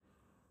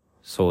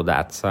So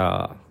that's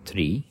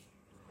three,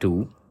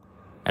 two,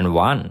 and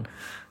one.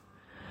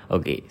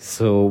 Okay,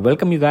 so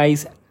welcome you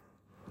guys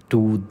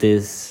to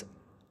this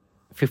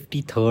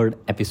 53rd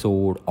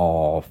episode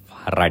of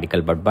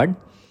Radical Badbad.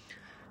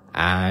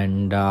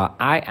 And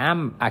I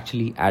am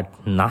actually at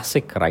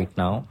Nasik right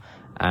now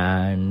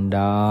and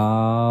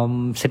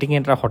sitting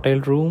in a hotel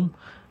room.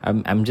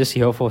 I'm just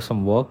here for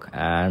some work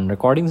and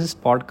recording this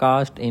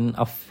podcast in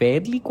a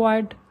fairly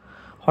quiet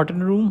hotel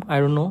room.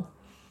 I don't know.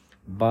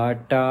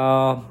 But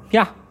I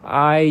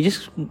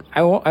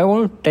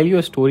want to tell you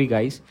a story,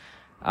 guys.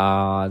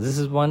 This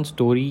is one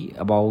story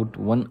about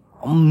one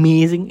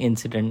amazing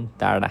incident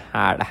that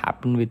had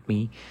happened with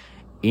me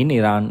in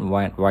Iran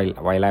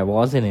while I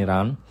was in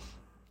Iran.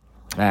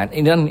 And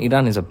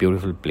Iran is a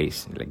beautiful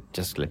place. Like,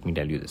 just let me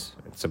tell you this: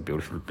 it's a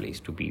beautiful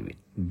place to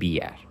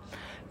be at.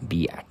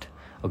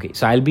 Okay,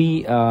 so I'll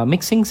be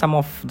mixing some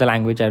of the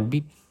language. I'll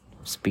be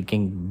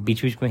speaking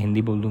बीच में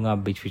हिंदी बोल दूंगा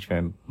बीच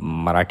में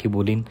Marathi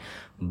Boolean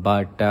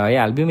but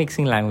I'll be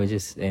mixing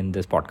languages in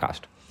this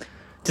podcast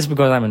just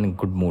because I'm in a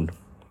good mood.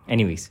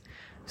 Anyways,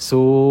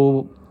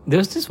 so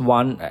there's this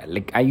one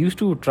I used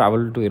to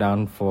travel to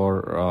Iran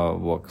for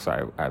work.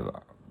 So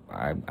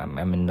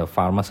I'm in the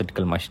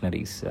pharmaceutical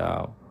machineries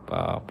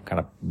kind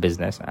of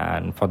business,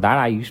 and for that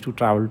I used to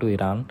travel to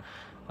Iran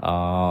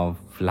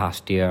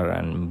last year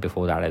and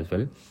before that as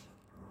well.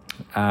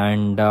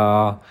 And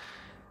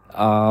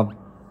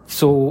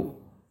so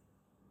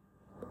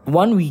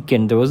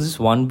there was this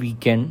one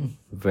weekend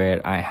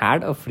where I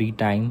had a free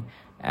time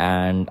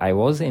and I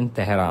was in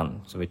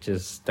Tehran, which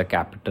is the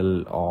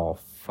capital of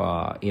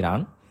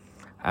Iran.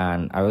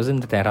 And I was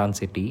in the Tehran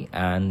city,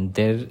 and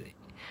there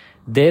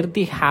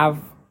they have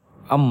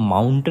a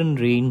mountain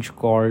range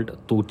called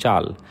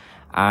Tochal.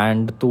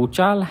 And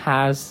Tochal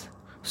has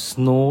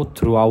snow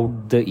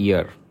throughout the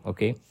year,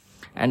 okay?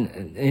 And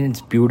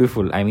it's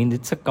beautiful. I mean,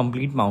 it's a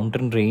complete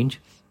mountain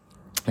range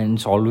and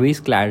it's always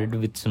cladded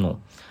with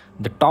snow.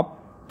 The top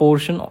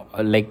portion,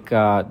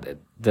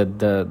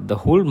 the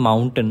whole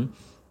mountain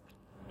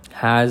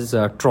has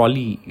a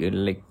trolley,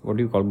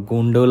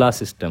 gondola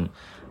system,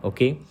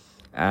 okay?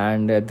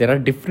 And there are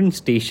different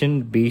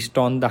stations based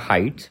on the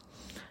heights,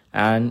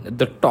 and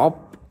the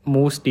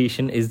topmost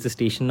station is the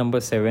station number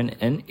 7,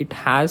 and it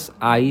has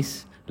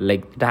ice,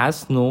 it has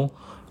snow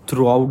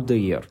throughout the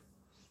year,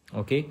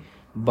 okay?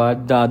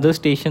 But the other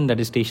station, that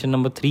is station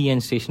number 3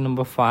 and station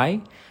number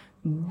 5,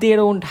 they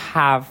don't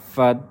have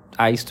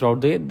ice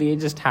throughout the year. They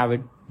just have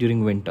it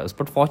during winters.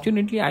 But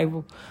fortunately, I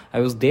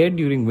was there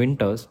during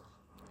winters,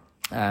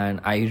 and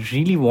I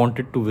really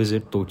wanted to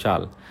visit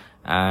Tochal.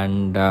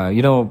 And I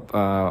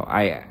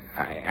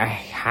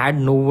had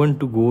no one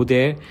to go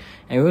there.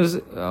 And it was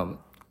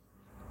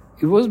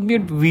a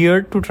bit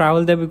weird to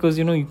travel there because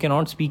you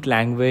cannot speak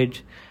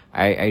language.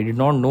 I did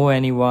not know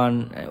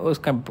anyone. It was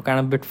kind of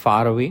a bit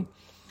far away.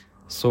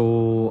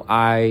 So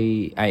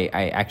I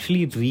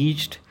actually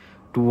reached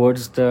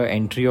towards the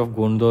entry of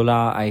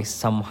gondola. I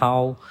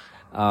somehow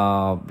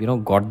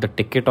got the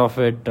ticket of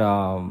it,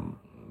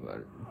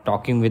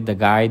 talking with the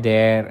guy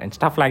there and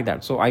stuff like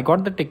that. So I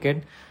got the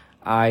ticket.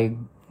 I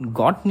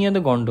got near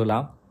the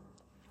gondola,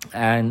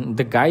 and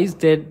the guys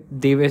that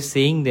they were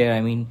saying there,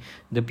 I mean,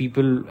 the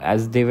people,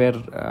 as they were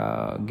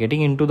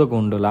getting into the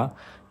gondola,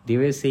 they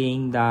were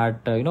saying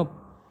that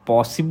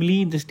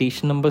possibly the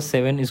station number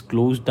 7 is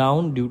closed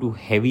down due to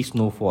heavy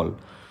snowfall.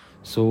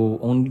 So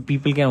only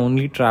people can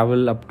only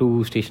travel up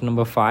to station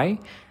number 5,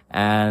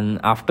 and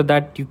after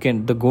that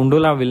the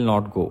gondola will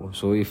not go.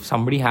 So if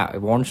somebody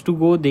wants to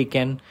go, they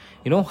can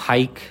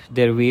hike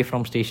their way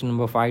from station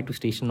number 5 to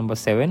station number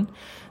 7.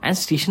 And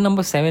station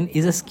number 7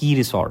 is a ski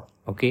resort,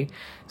 okay?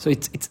 So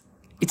it's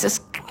a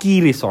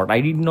ski resort.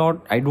 I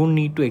don't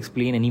need to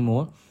explain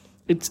anymore.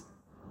 It's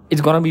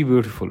gonna be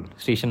beautiful,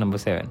 station number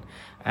 7,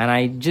 and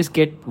I just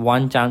get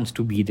one chance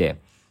to be there.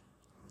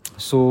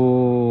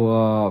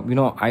 So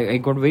I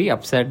got very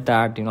upset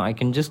that I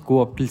can just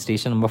go up till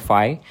station number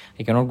 5.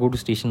 I cannot go to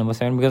station number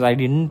 7 because I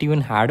didn't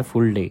even had a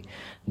full day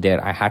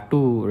there. I had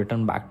to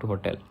return back to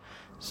hotel.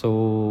 So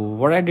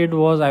what I did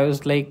was, I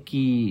was like,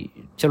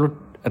 chalo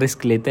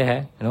risk lete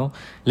hai,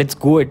 let's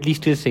go at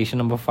least till station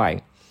number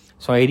 5.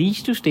 So I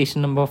reached to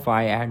station number 5.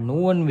 I had no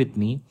one with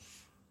me,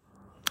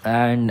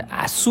 and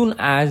as soon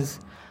as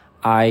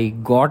I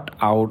got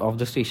out of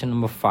the station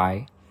number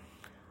 5,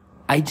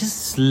 I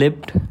just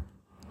slipped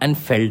and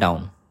fell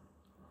down.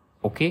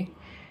 Okay,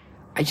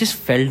 I just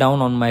fell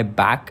down on my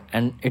back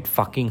and it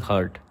fucking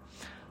hurt.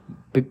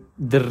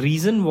 The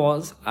reason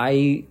was,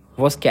 I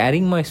was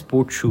carrying my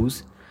sports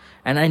shoes,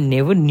 and I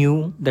never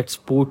knew that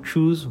sports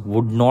shoes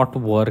would not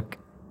work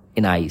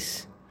in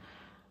ice,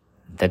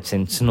 that's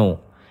in snow.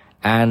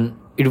 And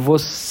it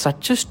was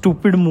such a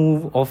stupid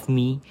move of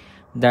me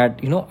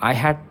that I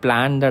had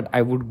planned that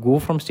I would go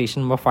from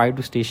station number 5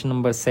 to station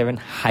number 7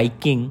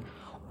 hiking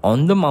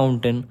on the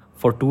mountain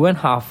for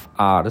 2.5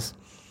 hours,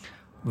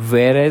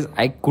 whereas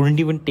I couldn't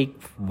even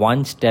take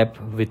one step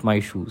with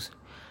my shoes.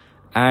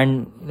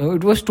 And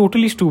it was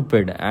totally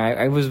stupid.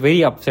 I was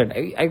very upset.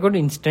 I got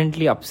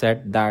instantly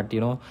upset that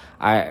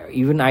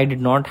I did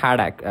not had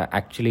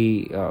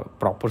actually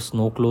proper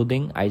snow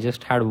clothing. I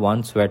just had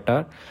one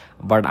sweater,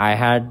 but I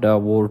had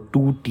wore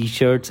two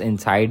t-shirts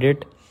inside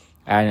it,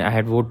 and I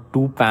had wore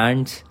two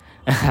pants.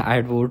 I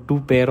had wore two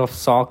pair of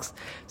socks.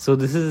 So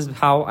this is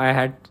how I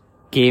had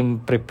came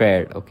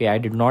prepared. Okay, I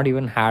did not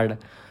even had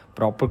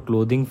proper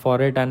clothing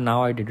for it, and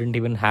now I didn't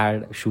even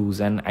had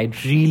shoes, and I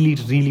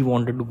really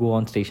wanted to go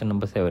on station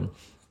number 7.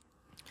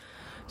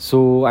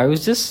 So I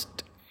was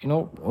just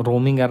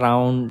roaming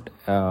around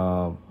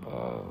on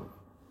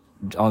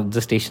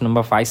the station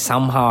number 5.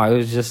 Somehow I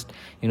was just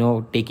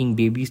taking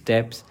baby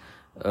steps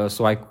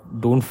so I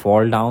don't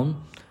fall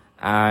down.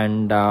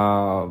 And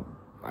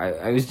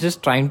I was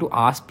just trying to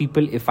ask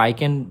people if I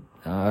can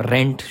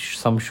rent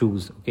some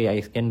shoes. Okay,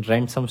 I can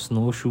rent some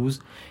snow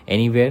shoes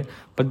anywhere,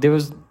 but there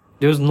was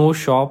no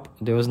shop.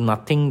 There was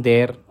nothing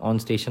there on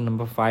station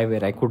number 5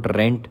 where I could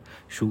rent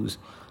shoes.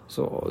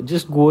 So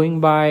just going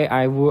by,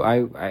 I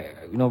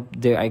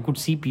could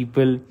see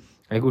people,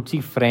 I could see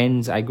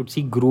friends, I could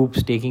see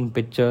groups taking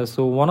pictures.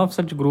 So one of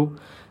such group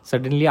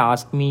suddenly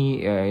asked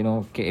me,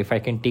 if I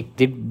can take.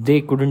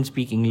 They couldn't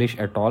speak English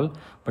at all,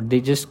 but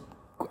they just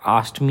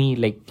asked me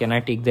like, can I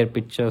take their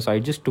picture? So I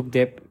just took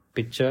their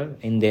picture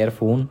in their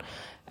phone,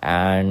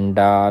 and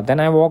then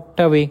I walked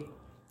away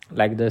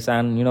like this.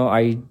 And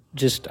I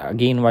just,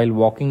 again, while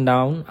walking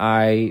down,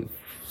 I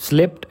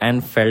slipped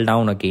and fell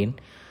down again.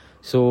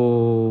 So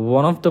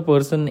one of the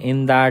person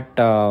in that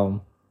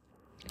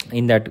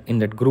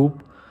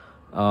group,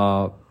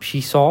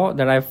 she saw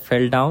that I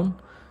fell down.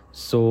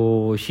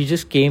 So she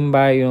just came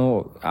by,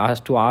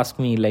 asked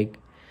me like,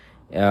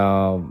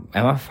 am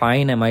I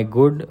fine, am I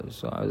good?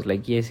 So I was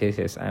like,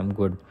 yes, I'm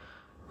good.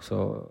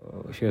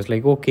 So she was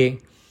like, okay.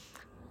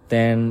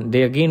 Then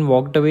they again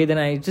walked away. Then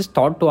I just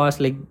thought to ask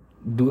like,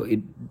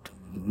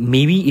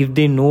 maybe if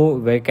they know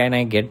where can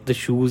I get the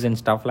shoes and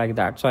stuff like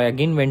that. So I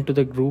again went to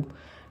the group,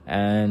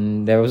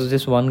 and there was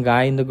this one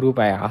guy in the group.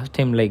 I asked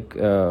him like,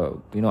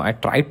 I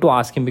tried to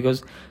ask him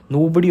because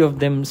nobody of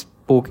them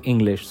spoke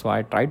English. So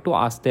I tried to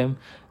ask them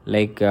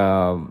like,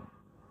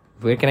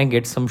 where can I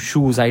get some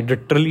shoes? I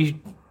literally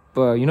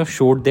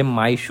showed them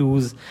my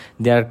shoes.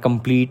 They are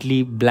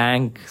completely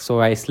blank,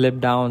 so I slipped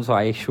down. So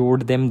I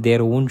showed them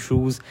their own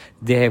shoes.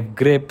 They have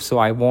grip, so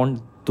I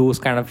want those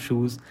kind of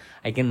shoes.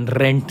 I can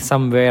rent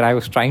somewhere. I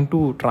was trying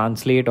to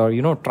translate, or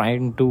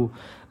trying to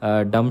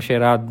dumb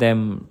share out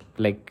them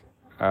like,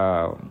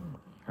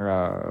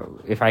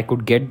 if I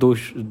could get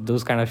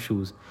those kind of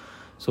shoes.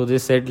 So they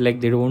said like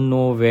they don't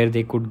know where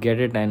they could get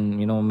it, and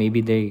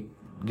maybe they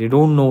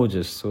don't know,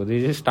 just so they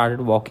just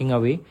started walking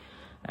away.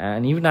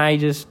 And even I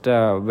just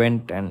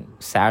went and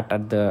sat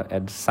at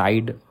the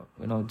side,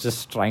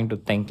 just trying to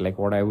think like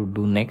what I would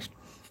do next.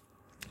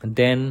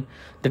 Then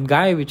that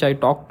guy which I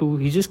talked to,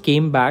 he just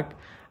came back,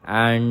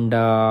 and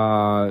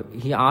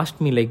he asked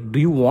me like, do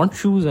you want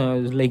shoes? And I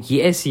was like,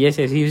 yes. He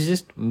was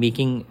just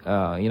making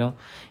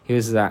he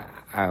was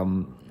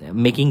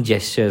making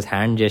gestures,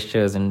 hand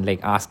gestures, and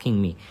like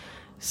asking me.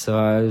 So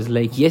I was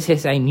like,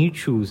 yes, I need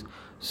shoes.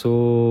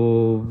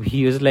 So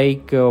he was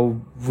like,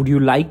 would you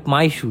like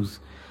my shoes?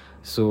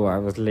 So I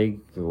was like,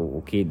 oh,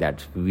 okay,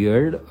 that's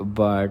weird,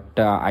 but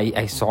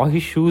I saw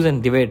his shoes,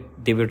 and they were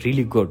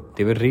really good.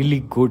 They were really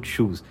good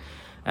shoes.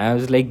 And I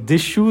was like,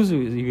 this shoes?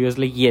 He was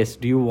like, yes.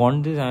 Do you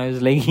want this? And I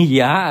was like,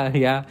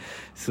 yeah.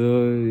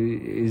 So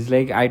it's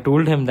like, I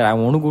told him that I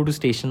want to go to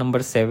station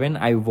number 7.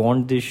 I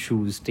want this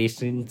shoes.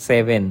 Station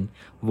 7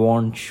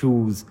 want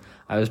shoes.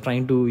 I was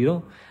trying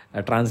to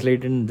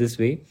translate it in this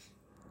way.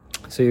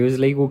 So he was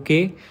like,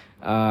 okay,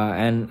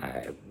 and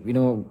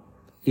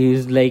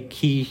is like,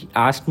 he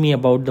asked me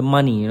about the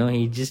money.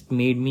 He just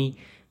made me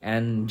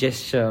and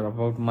gesture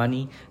about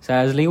money. So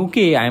I was like,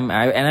 okay,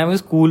 I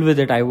was cool with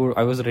it. I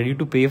was ready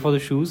to pay for the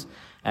shoes.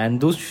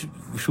 And those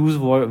shoes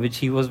which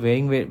he was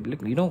wearing were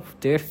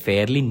they're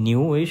fairly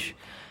newish.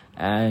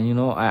 And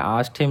I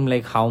asked him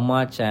like how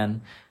much,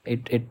 and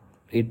it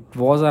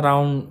was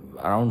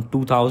around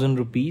 2,000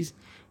 rupees,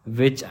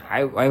 which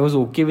I was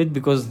okay with,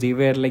 because they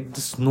were like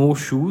the snow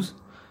shoes.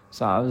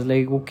 So I was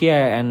like, okay.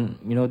 And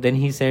then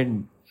he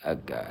said,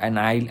 and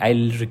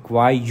I'll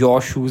require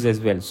your shoes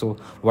as well. So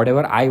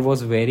whatever I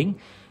was wearing,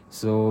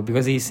 so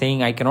because he's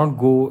saying I cannot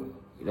go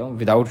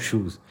without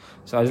shoes.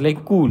 So I was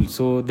like, cool.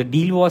 So the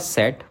deal was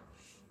set.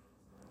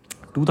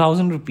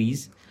 2,000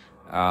 rupees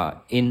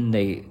in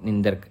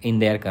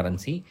their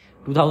currency,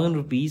 2,000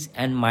 rupees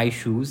and my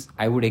shoes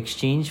I would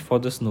exchange for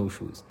the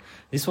snowshoes.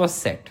 This was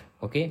set.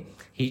 Okay,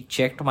 he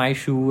checked my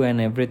shoe and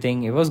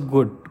everything. It was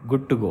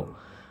good to go.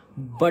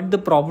 But the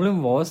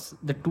problem was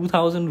the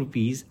 2,000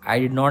 rupees I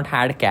did not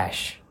had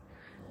cash.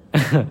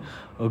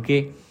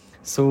 Okay,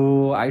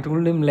 so I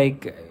told him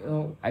like,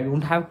 I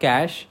don't have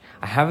cash.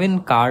 I have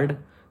in card.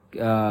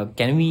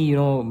 Can we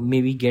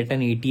maybe get an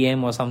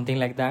ATM or something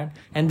like that?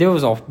 And there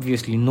was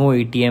obviously no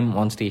ATM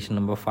on station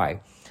number 5.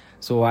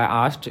 So I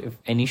asked if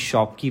any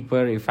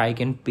shopkeeper if I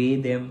can pay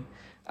them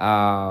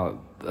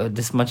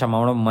this much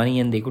amount of money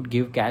and they could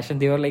give cash, and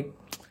they were like,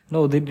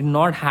 No, they did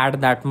not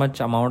had that much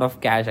amount of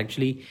cash.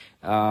 Actually,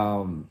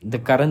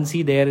 the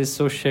currency there is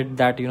so shit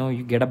that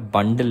you get a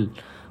bundle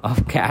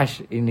of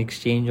cash in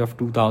exchange of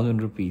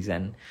 2,000 rupees,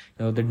 and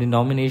the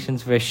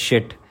denominations were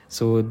shit.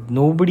 So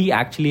nobody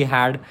actually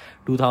had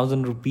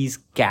 2,000 rupees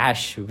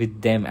cash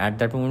with them at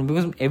that moment,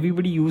 because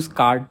everybody used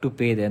card to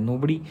pay there.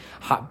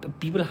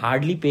 People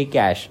hardly pay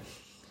cash.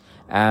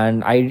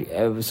 And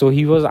so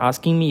he was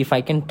asking me if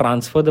I can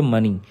transfer the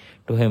money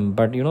to him,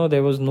 but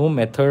there was no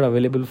method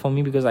available for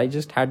me, because I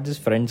just had this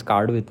friend's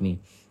card with me.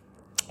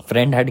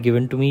 Friend had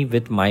given to me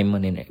with my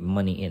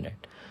money in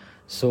it.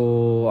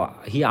 So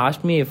he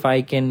asked me if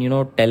I can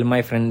tell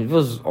my friend. It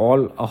was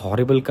all a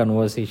horrible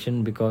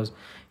conversation, because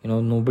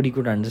nobody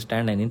could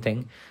understand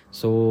anything.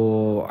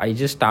 So I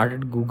just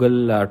started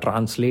Google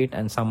Translate,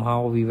 and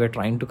somehow we were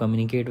trying to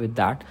communicate with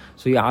that.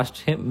 So he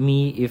asked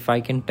me if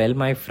I can tell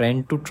my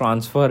friend to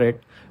transfer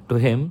it to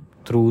him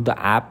through the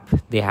app.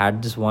 They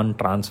had this one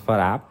transfer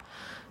app,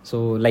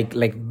 so like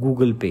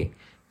Google Pay.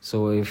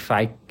 So if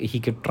he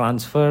could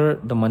transfer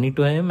the money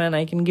to him, and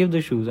I can give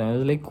the shoes. I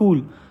was like,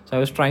 cool. So I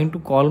was trying to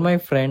call my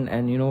friend,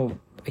 and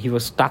he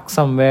was stuck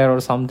somewhere or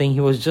something.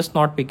 He was just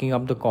not picking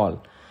up the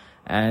call.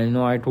 And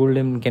I told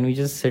him, can we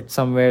just sit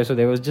somewhere? So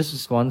there was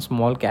just one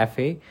small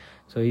cafe.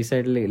 So he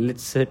said,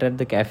 let's sit at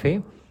the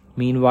cafe.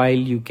 Meanwhile,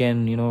 you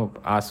can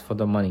ask for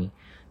the money.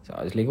 So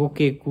I was like,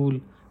 okay, cool.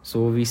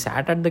 So we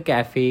sat at the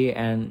cafe,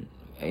 and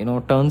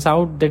turns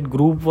out that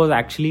group was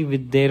actually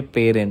with their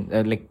parents,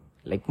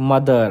 like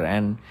mother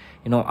and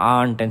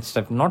aunt and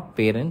stuff. Not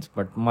parents,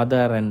 but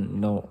mother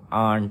and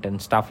aunt and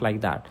stuff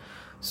like that.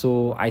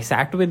 So I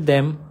sat with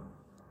them.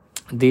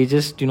 They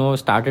just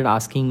started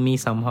asking me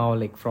somehow,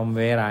 like, from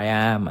where I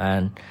am,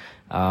 and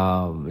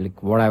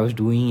like what I was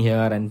doing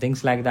here and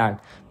things like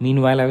that.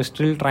 Meanwhile, I was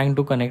still trying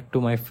to connect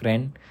to my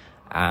friend,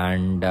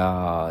 and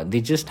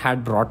they just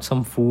had brought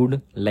some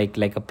food, like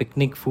a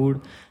picnic food,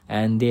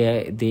 and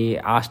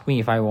they asked me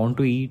if I want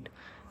to eat.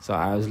 So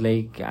I was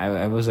like,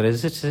 I was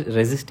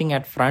resisting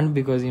at front,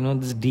 because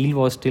this deal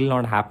was still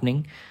not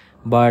happening.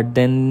 But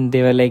then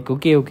they were like,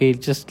 okay,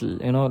 just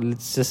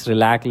let's just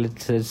relax,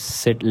 let's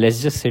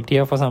just sit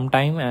here for some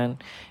time,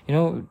 and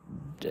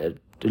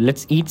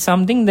let's eat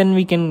something, then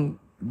we can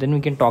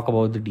talk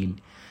about the deal.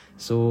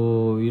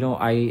 So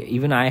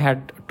I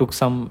had took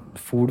some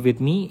food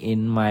with me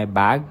in my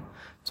bag.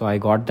 So I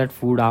got that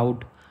food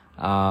out.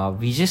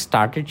 We just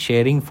started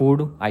sharing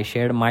food. I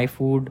shared my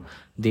food,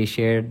 they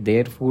shared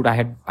their food.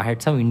 I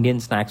had some Indian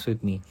snacks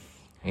with me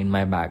in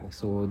my bag.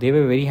 So they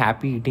were very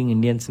happy eating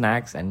Indian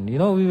snacks, and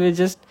we were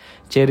just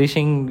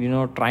cherishing,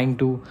 trying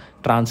to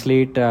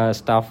translate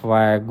stuff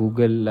via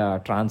Google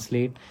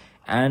Translate.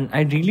 And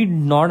I really did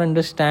not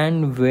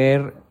understand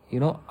where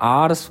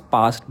hours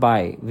passed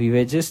by. We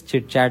were just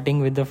chit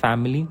chatting with the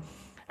family,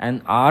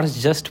 and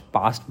hours just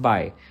passed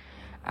by.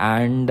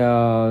 And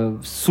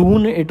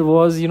soon it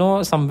was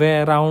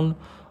somewhere around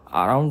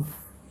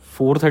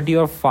 4:30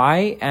 or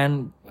 5,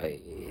 and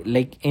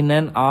like in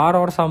an hour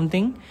or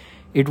something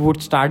it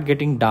would start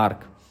getting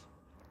dark.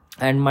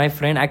 And my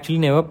friend actually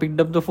never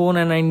picked up the phone,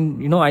 and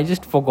I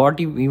just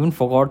even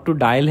forgot to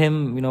dial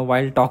him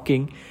while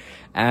talking.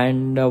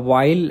 And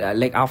while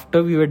like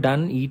after we were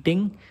done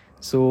eating,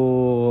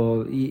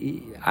 so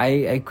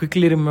I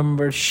quickly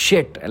remembered,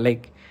 shit,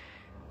 like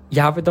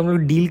यहाँ पे तो हम लोग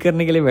deal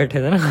करने के लिए बैठे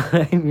थे ना.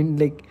 I mean,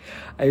 like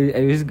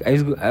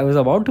I was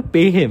about to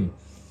pay him,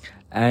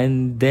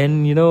 and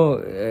then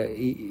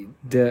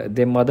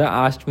the mother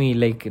asked me,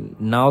 like,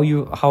 now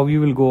how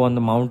you will go on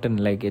the mountain,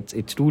 like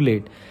it's too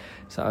late.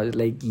 So I was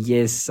like,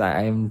 yes,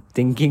 I am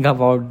thinking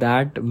about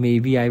that,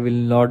 maybe I will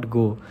not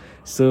go.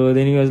 So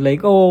then he was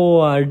like,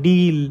 oh, our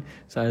deal.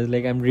 So I was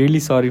like, I'm really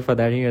sorry for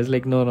that. He was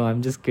like, no,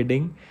 I'm just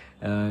kidding.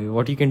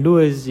 What you can do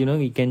is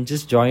you can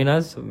just join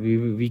us.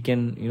 We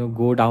can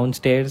go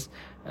downstairs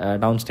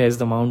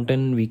the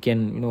mountain. We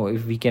can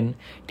if we can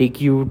take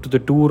you to the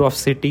tour of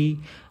city,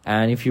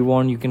 and if you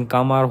want, you can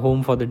come our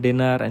home for the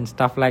dinner and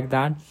stuff like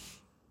that.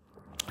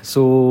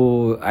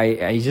 So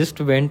I just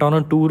went on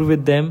a tour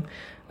with them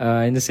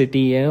in the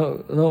city.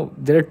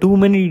 There are too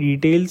many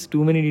details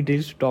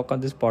to talk on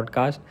this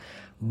podcast,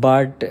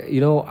 but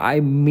I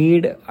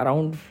made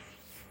around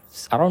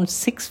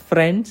 6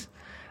 friends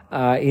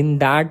in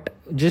that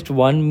just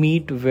one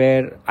meet,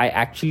 where I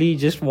actually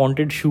just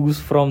wanted shoes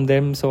from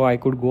them so I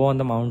could go on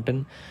the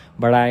mountain.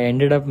 But I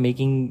ended up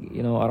making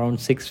around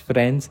 6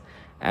 friends,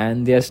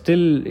 and they are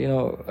still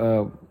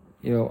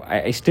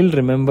I still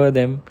remember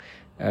them.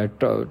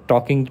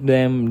 Talking to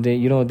them,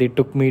 they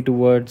took me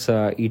towards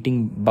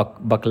eating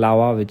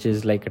baklava, which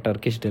is like a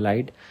Turkish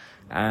delight.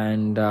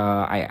 And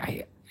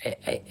I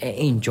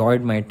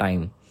enjoyed my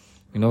time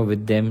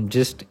with them,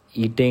 just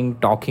eating,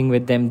 talking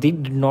with them. They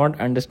did not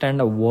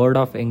understand a word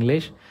of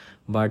English,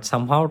 but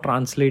somehow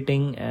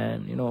translating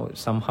and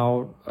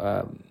somehow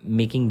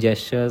making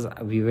gestures,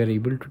 we were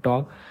able to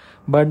talk.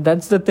 But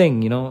that's the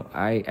thing,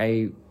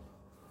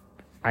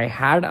 I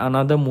had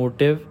another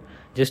motive,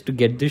 just to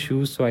get the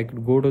shoes so I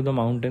could go to the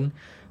mountain.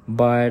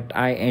 But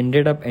I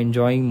ended up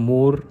enjoying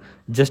more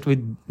just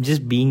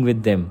being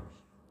with them.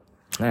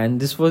 and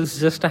this was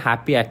just a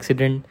happy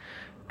accident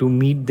to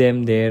meet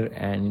them there,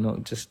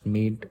 and just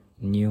made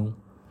new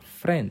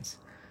friends.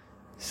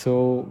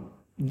 So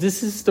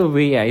this is the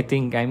way I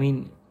think. I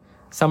mean,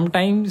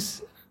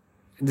 sometimes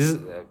this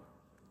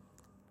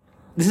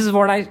this is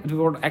what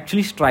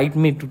actually striked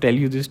me to tell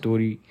you this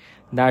story,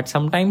 that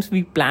sometimes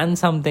we plan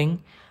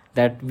something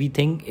that we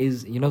think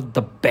is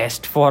the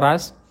best for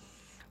us,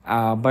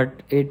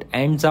 but it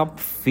ends up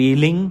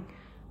failing,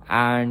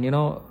 and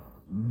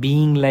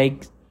being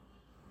like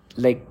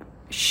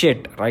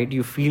shit, right?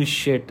 You feel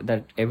shit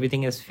that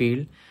everything has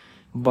failed,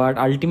 but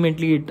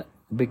ultimately it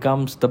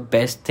becomes the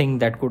best thing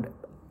that could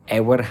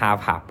ever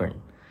have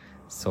happened.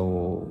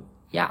 So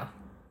yeah,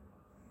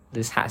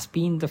 this has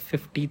been the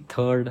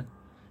 53rd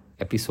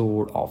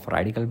episode of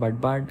Radical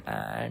Badbad,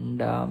 and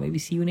maybe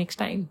see you next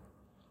time.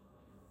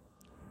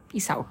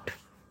 Peace out.